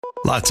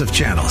Lots of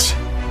channels,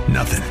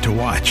 nothing to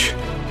watch,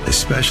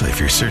 especially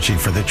if you're searching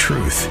for the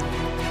truth.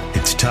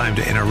 It's time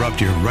to interrupt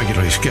your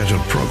regularly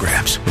scheduled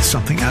programs with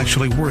something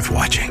actually worth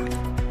watching.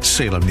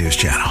 Salem News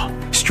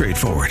Channel.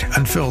 Straightforward,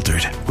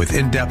 unfiltered, with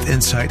in-depth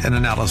insight and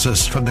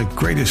analysis from the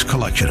greatest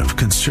collection of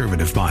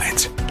conservative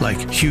minds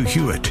like Hugh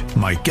Hewitt,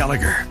 Mike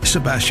Gallagher,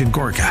 Sebastian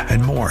Gorka,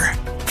 and more.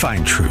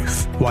 Find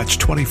truth. Watch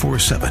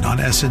 24/7 on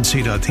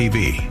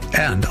snc.tv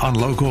and on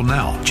Local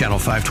Now, Channel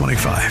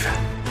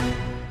 525.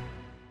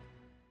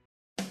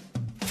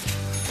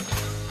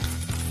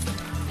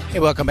 Hey,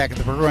 welcome back to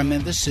the program.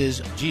 And this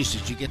is, geez,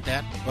 did you get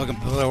that? Welcome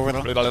to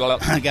the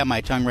I got my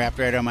tongue wrapped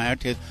right on my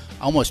tooth.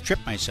 I almost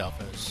tripped myself.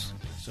 It was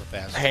so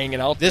fast. Hanging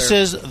out This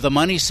there. is the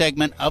money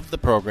segment of the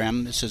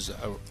program. This is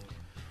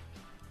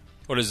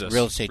What is this?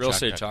 Real Estate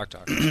Chalk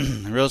Talk.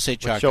 Real Estate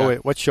Chalk Talk.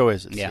 Talk. What show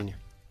is it, Yeah. Senior?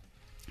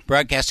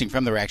 Broadcasting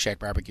from the Rack Shack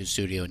Barbecue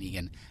Studio in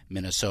Eagan,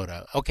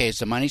 Minnesota. Okay, it's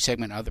the money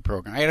segment of the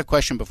program. I got a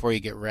question before you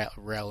get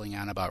railing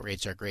on about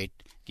rates are great.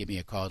 Give me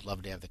a call. I'd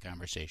love to have the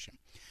conversation.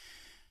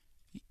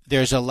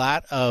 There's a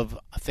lot of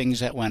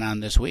things that went on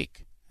this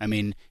week. I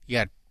mean, you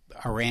got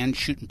Iran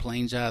shooting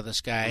planes out of the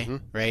sky,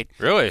 right?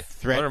 Really?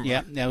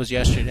 Yeah, that was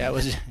yesterday. That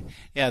was,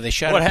 yeah. They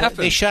shot. What happened?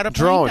 They shot a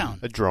plane down.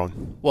 A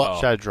drone.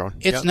 Well, shot a drone.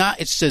 It's not.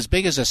 It's as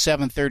big as a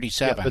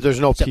 737. Yeah, but there's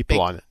no It's a people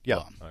big- on it. Yeah,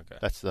 well, Okay.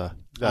 that's the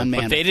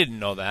unmanned. But they didn't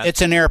know that.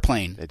 It's an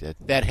airplane. They did.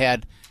 That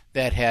had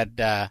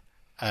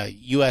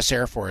U.S.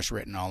 Air Force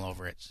written all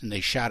over it, and they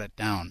shot it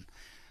down.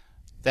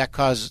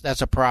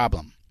 That's a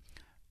problem.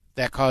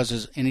 That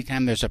causes,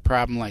 anytime there's a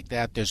problem like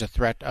that, there's a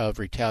threat of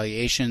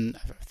retaliation,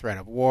 a threat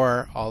of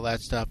war, all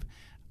that stuff.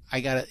 I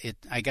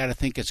gotta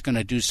think it's going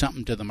to do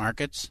something to the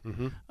markets.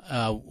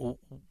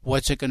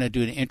 What's it going to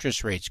do to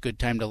interest rates? Good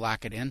time to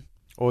lock it in.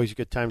 Always a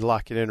good time to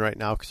lock it in right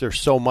now because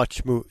there's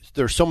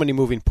so many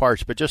moving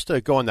parts. But just to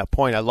go on that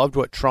point, I loved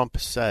what Trump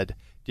said.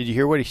 Did you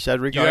hear what he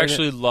said regarding You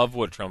actually love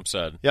what Trump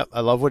said. Yep,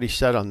 I love what he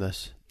said on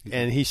this.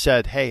 And he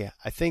said, hey,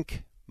 I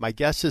think my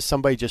guess is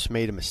somebody just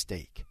made a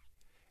mistake.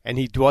 And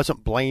he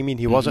wasn't blaming,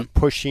 he wasn't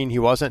pushing, he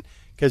wasn't,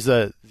 because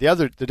the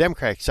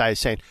Democratic side is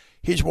saying,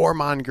 he's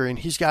warmongering,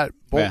 he's got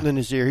Bolton in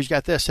his ear, he's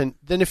got this. And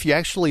then if you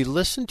actually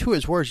listen to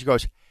his words, he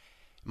goes,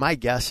 my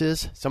guess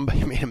is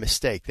somebody made a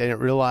mistake. They didn't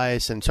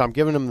realize, and so I'm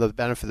giving them the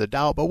benefit of the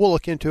doubt, but we'll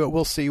look into it,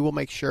 we'll see, we'll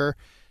make sure.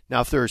 Now,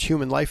 if there's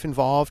human life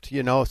involved,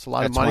 it's a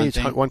lot of money. It's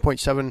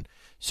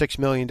 $1.76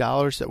 million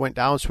that went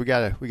down, so we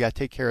gotta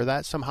take care of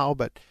that somehow,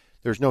 but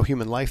there's no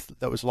human life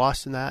that was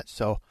lost in that,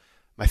 so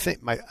I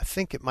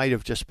think it might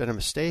have just been a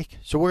mistake.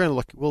 So we're going to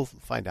look. We'll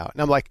find out.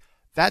 And I'm like,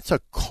 that's a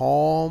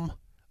calm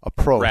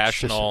approach,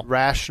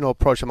 rational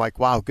approach. I'm like,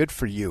 wow, good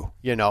for you,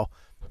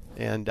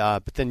 And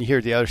but then you hear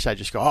the other side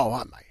just go,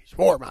 oh, he's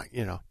warm, I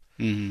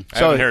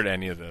haven't heard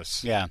any of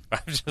this. Yeah,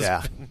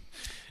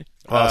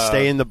 Well,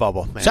 stay in the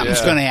bubble, man.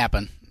 Something's going to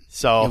happen.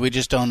 So we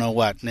just don't know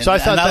what. So I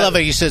love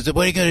it. He says,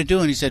 "What are you going to do?"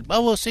 And he said,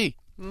 "Well, we'll see."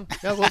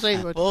 Yeah, we'll see.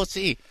 We'll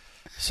see.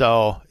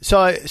 So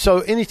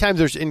anytime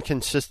there's there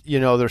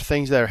are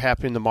things that are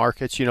happening in the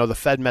markets. The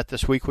Fed met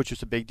this week, which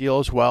was a big deal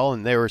as well.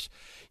 And there was,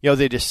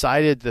 they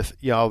decided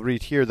I'll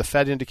read here, the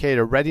Fed indicated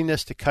a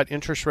readiness to cut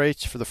interest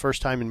rates for the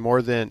first time in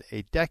more than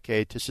a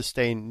decade to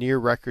sustain near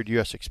record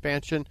U.S.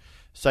 expansion,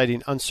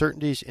 citing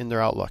uncertainties in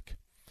their outlook.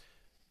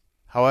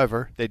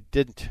 However, they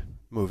didn't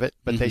move it,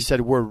 but they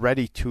said we're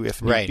ready to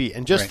if need be.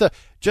 And just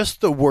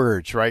the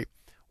words, right?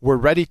 We're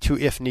ready to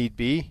if need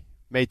be.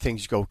 Made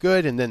things go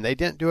good, and then they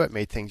didn't do it,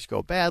 made things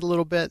go bad a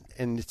little bit,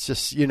 and it's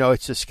just,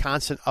 it's just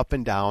constant up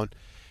and down.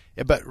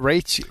 But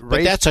rates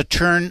But that's a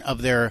turn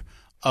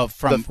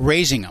from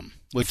raising them,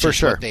 which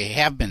is what they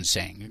have been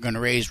saying. You're going to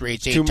raise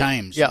rates 8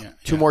 times.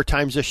 Two more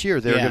times this year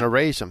they're going to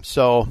raise them.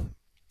 So,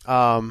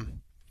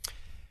 and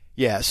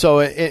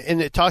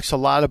it talks a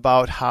lot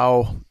about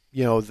how,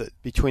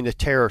 between the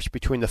tariffs,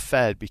 between the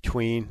Fed,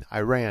 between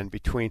Iran,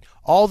 between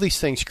all these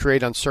things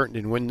create uncertainty.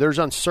 And when there's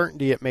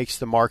uncertainty, it makes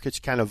the markets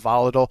kind of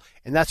volatile,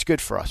 and that's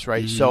good for us,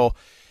 right? So,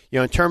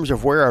 in terms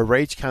of where our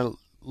rates kind of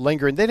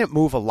linger, and they didn't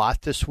move a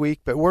lot this week,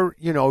 but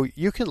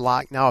you can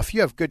lock now. If you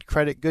have good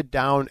credit, good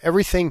down,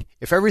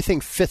 if everything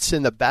fits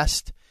in the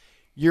best,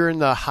 you're in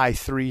the high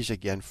 3s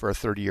again for a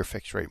 30-year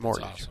fixed rate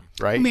mortgage, awesome.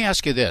 Right? Let me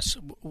ask you this: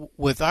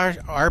 with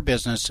our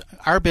business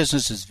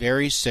is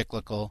very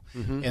cyclical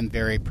and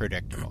very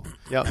predictable.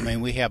 Yep. I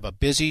mean, we have a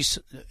busy, it's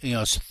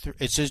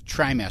a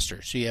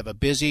trimester, so you have a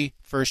busy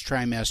first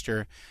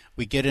trimester.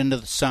 We get into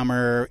the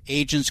summer,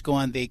 agents go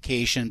on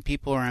vacation,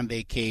 people are on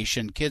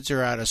vacation, kids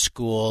are out of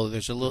school.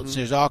 There's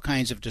there's all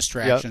kinds of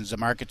distractions. The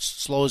market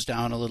slows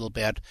down a little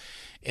bit,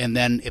 and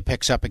then it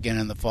picks up again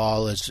in the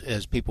fall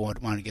as people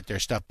want to get their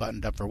stuff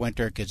buttoned up for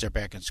winter. Kids are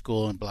back in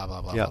school, and blah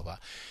blah blah blah blah.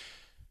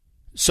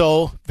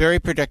 So very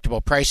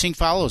predictable. Pricing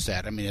follows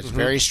that. I mean, it's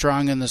very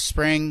strong in the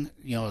spring,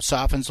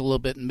 softens a little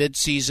bit in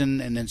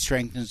mid-season and then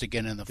strengthens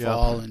again in the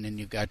fall, and then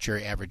you've got your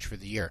average for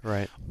the year.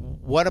 Right.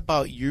 What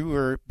about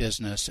your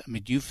business? I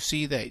mean, do you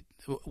see that?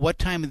 What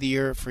time of the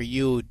year for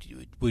you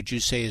would you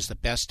say is the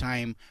best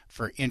time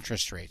for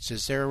interest rates?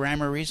 Is there a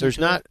rhyme or reason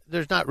to it?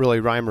 There's not really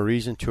rhyme or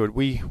reason to it.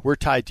 We're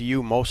tied to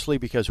you mostly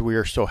because we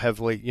are so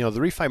heavily, the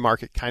refi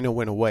market kind of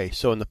went away.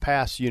 So in the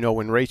past,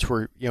 when rates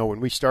were, when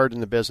we started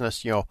in the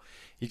business, you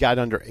got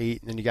under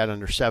 8, and then you got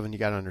under 7, you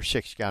got under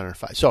 6, you got under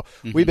 5. So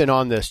we've been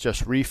on this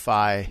just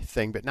refi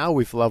thing, but now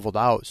we've leveled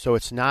out. So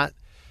it's not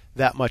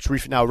that much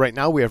refi. Now, right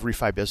now we have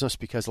refi business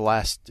because the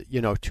last,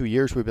 2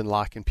 years we've been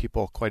locking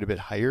people quite a bit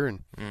higher. And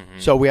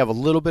so we have a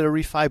little bit of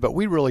refi, but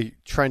we really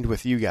trend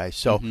with you guys.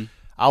 So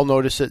I'll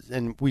notice it,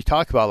 and we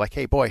talk about like,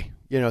 hey, boy,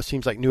 it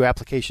seems like new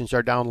applications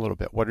are down a little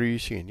bit. What are you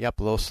seeing?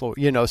 Yep, a little slow.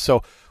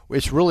 So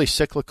it's really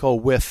cyclical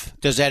with.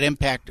 Does that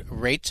impact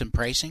rates and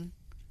pricing?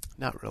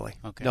 Not really.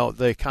 Okay. No,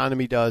 the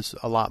economy does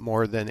a lot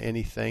more than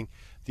anything.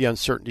 The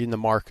uncertainty in the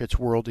markets,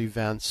 world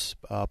events,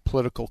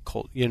 political,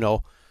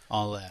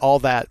 all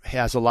that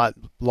has a lot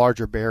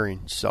larger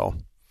bearing. So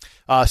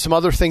some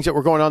other things that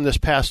were going on this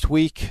past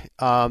week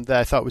that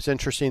I thought was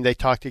interesting. They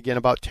talked again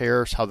about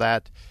tariffs, how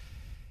that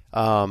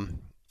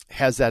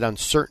has that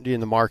uncertainty in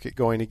the market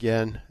going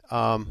again.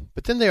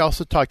 But then they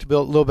also talked a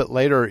little bit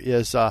later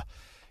is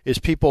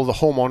people, the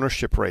home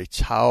ownership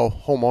rates, how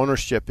home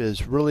ownership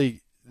is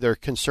really, they're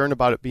concerned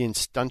about it being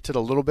stunted a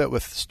little bit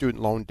with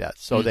student loan debt.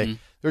 So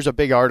there's a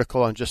big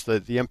article on just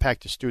the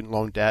impact of student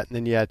loan debt. And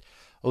then you had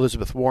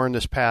Elizabeth Warren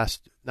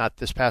not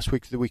this past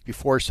week, the week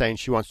before, saying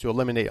she wants to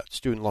eliminate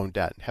student loan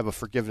debt and have a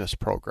forgiveness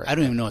program. I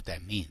don't even know what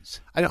that means.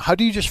 How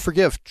do you just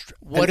forgive?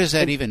 What does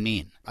that even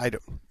mean?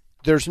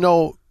 There's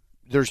no.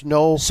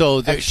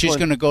 So she's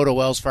going to go to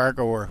Wells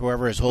Fargo or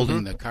whoever is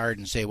holding the card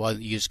and say, "Well,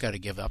 you just got to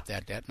give up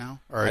that debt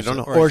now." Or I don't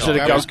know. Or is it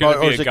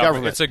a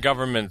government? It's a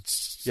government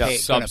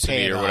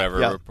subsidy or whatever.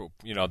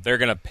 Yeah. They're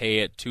going to pay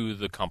it to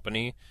the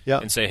company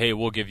and say, "Hey,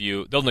 we'll give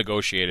you." They'll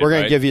negotiate it. We're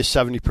going to give you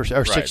 70%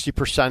 or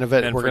 60% of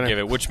it, and we're going to give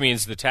it, which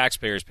means the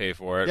taxpayers pay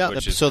for it. Yeah.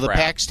 Which is so crap.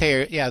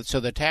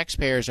 the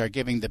taxpayers are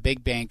giving the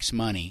big banks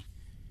money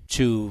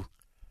to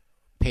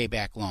pay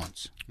back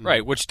loans.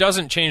 Right, which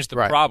doesn't change the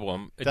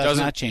problem. It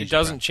doesn't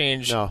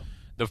change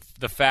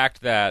the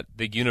fact that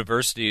the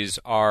universities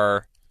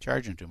are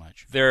charging too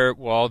much. They're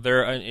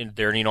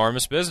an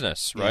enormous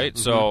business, right?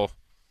 So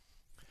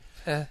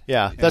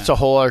that's a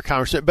whole other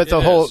conversation. But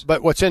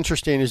but what's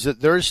interesting is that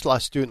there is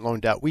less student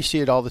loan debt. We see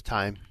it all the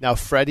time. Now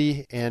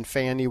Freddie and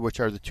Fannie, which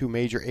are the two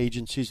major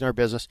agencies in our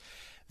business,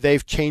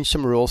 they've changed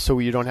some rules so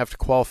you don't have to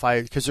qualify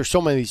because there's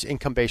so many of these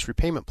income-based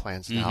repayment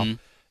plans now.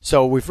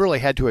 So we've really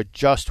had to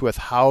adjust with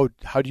how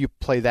do you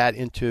play that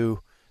into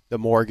the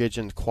mortgage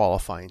and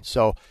qualifying.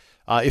 So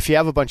if you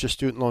have a bunch of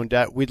student loan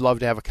debt, we'd love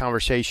to have a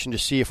conversation to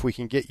see if we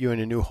can get you in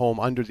a new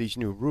home under these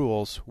new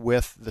rules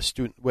with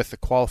the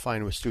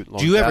qualifying with student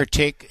loan debt. Do you ever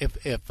take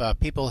if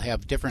people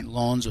have different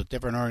loans with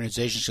different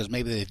organizations because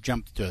maybe they've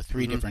jumped to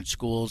 3 different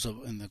schools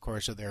in the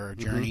course of their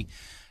journey?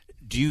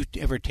 Do you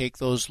ever take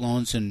those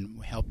loans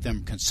and help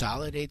them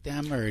consolidate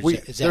them, or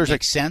does that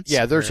make sense?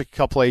 Yeah, there's a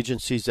couple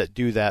agencies that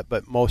do that,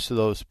 but most of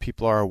those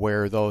people are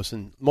aware of those,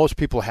 and most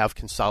people have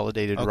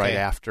consolidated right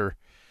after.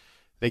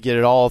 They get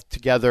it all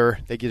together.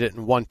 They get it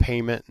in one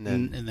payment, and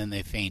then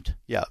they faint.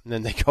 Yeah, and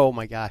then they go, "Oh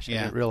my gosh, I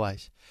didn't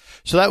realize."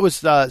 So that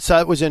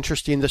was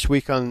interesting this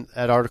week on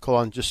that article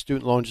on just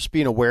student loan, just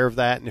being aware of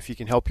that, and if you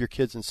can help your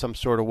kids in some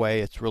sort of way,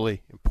 it's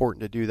really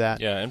important to do that.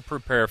 Yeah, and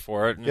prepare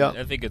for it. And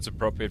I think it's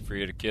appropriate for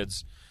your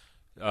kids.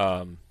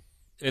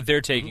 If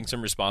they're taking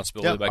some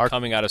responsibility by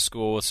coming out of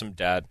school with some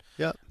debt,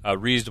 a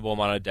reasonable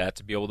amount of debt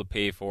to be able to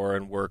pay for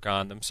and work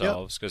on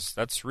themselves, because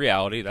that's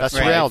reality. That's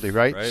reality,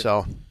 right?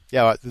 So,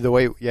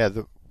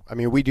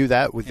 we do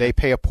that. They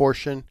pay a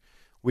portion,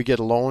 we get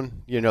a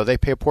loan. They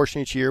pay a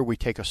portion each year. We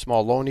take a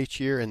small loan each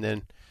year, and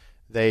then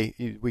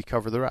we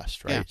cover the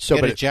rest, right? Yeah, so,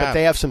 but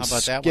they have some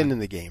skin in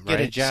the game, right?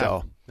 Get a job.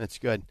 So that's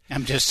good.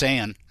 I'm just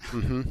saying.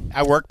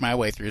 I worked my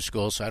way through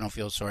school, so I don't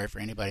feel sorry for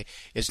anybody.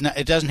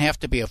 It doesn't have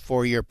to be a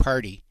 4-year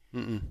party.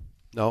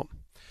 No.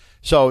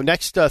 So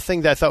next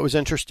thing that I thought was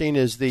interesting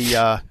is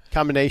the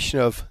combination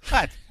of.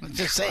 What? I'm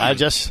just saying. I'm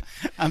just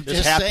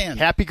saying.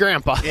 Happy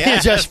grandpa. Yeah,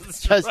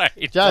 just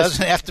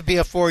doesn't have to be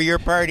a 4-year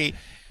party.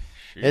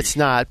 It's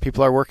not.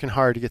 People are working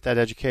hard to get that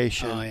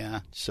education. Oh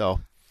yeah. So.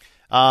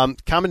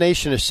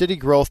 Combination of city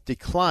growth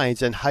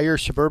declines and higher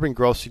suburban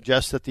growth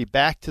suggests that the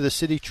back to the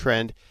city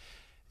trend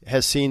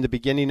has seen the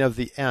beginning of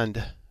the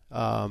end.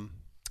 Are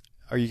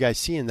you guys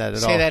seeing that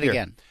at all? Say that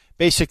again.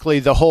 Basically,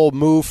 the whole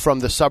move from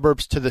the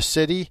suburbs to the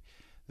city,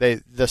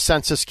 the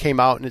census came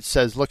out and it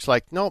says, looks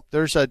like, nope,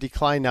 there's a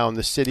decline now in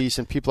the cities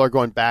and people are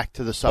going back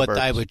to the suburbs.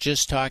 But I was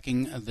just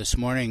talking this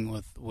morning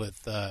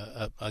with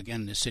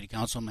again, the city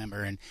council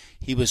member, and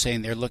he was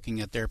saying they're looking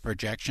at their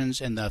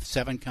projections, and the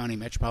 7-county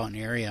metropolitan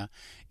area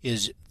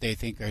they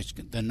think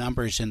the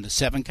numbers in the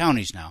 7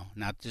 counties now,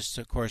 not just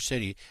the core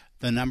city,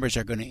 the numbers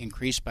are going to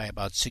increase by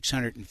about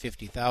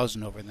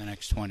 650,000 over the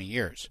next 20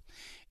 years.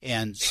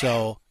 And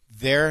so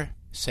they're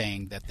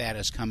saying that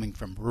is coming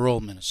from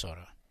rural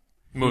Minnesota.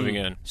 moving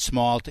in.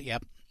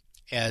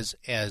 As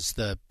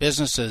the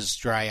businesses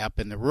dry up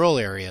in the rural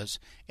areas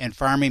and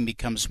farming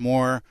becomes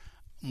more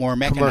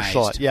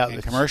mechanized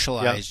and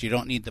commercialized, you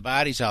don't need the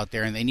bodies out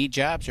there, and they need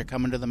jobs. They're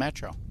coming to the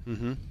metro.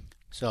 Mm-hmm.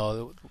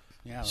 So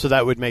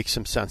that would make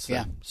some sense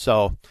then. Yeah.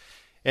 So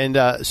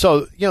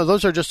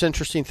those are just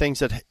interesting things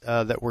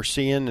that we're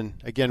seeing. And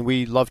again,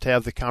 we love to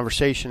have the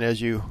conversation, as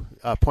you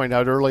pointed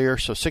out earlier.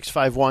 So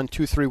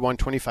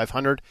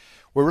 651-231-2500.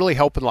 We're really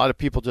helping a lot of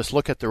people just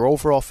look at their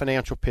overall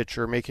financial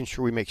picture, making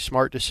sure we make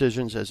smart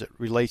decisions as it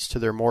relates to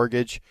their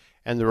mortgage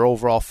and their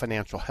overall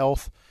financial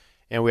health.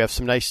 And we have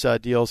some nice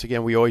deals.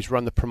 Again, we always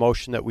run the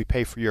promotion that we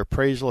pay for your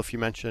appraisal if you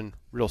mention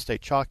Real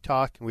Estate Chalk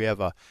Talk. And we have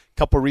a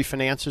couple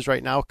refinances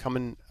right now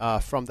coming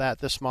from that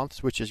this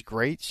month, which is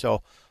great.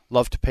 So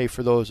love to pay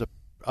for those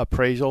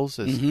appraisals.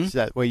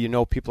 That way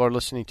people are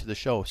listening to the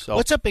show. So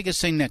what's the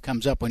biggest thing that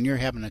comes up when you're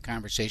having a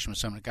conversation with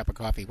someone, a cup of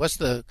coffee? What's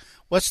the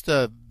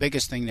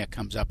biggest thing that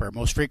comes up, or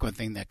most frequent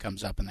thing that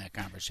comes up in that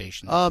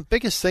conversation?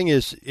 Biggest thing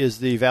is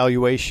the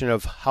evaluation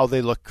of how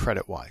they look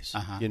credit-wise.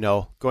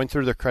 Going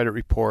through their credit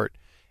report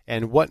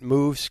and what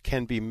moves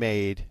can be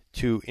made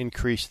to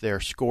increase their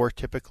score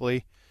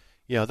typically.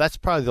 That's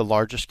probably the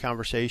largest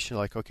conversation.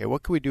 Like, okay,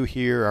 what can we do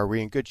here? Are we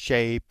in good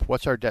shape?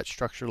 What's our debt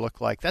structure look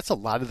like? That's a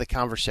lot of the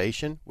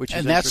conversation,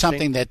 and that's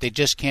something that they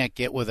just can't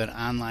get with an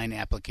online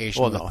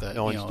application. Well,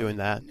 no one's doing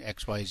that.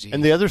 XYZ.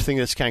 And the other thing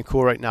that's kind of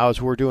cool right now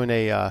is we're doing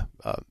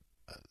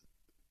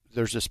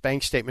there's this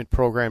bank statement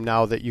program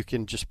now that you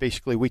can just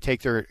basically, we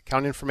take their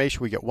account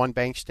information, we get one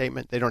bank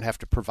statement. They don't have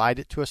to provide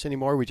it to us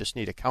anymore. We just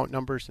need account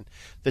numbers. And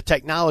the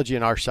technology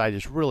on our side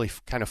is really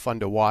kind of fun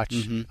to watch.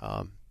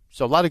 Mm-hmm.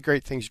 So a lot of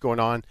great things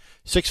going on.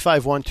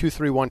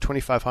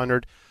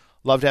 651-231-2500.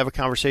 Love to have a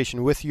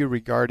conversation with you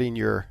regarding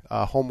your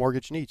home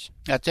mortgage needs.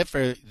 That's it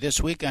for this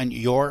week on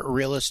Your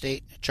Real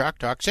Estate Chalk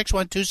Talk.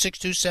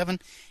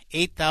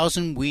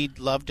 612-627-8000. We'd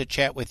love to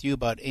chat with you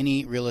about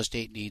any real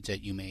estate needs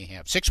that you may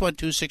have.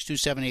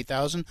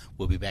 612-627-8000.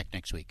 We'll be back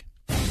next week.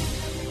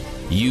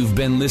 You've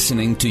been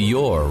listening to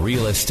Your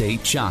Real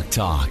Estate Chalk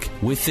Talk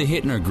with the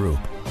Hittner Group,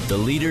 the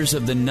leaders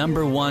of the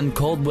 #1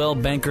 Coldwell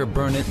Banker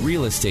Burnett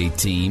real estate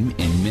team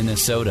in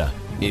Minnesota.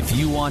 If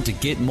you want to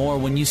get more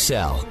when you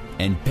sell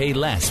and pay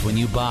less when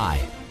you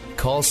buy,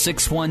 call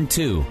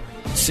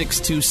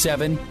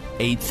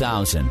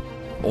 612-627-8000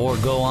 or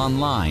go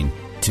online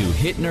to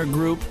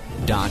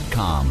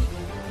hittnergroup.com.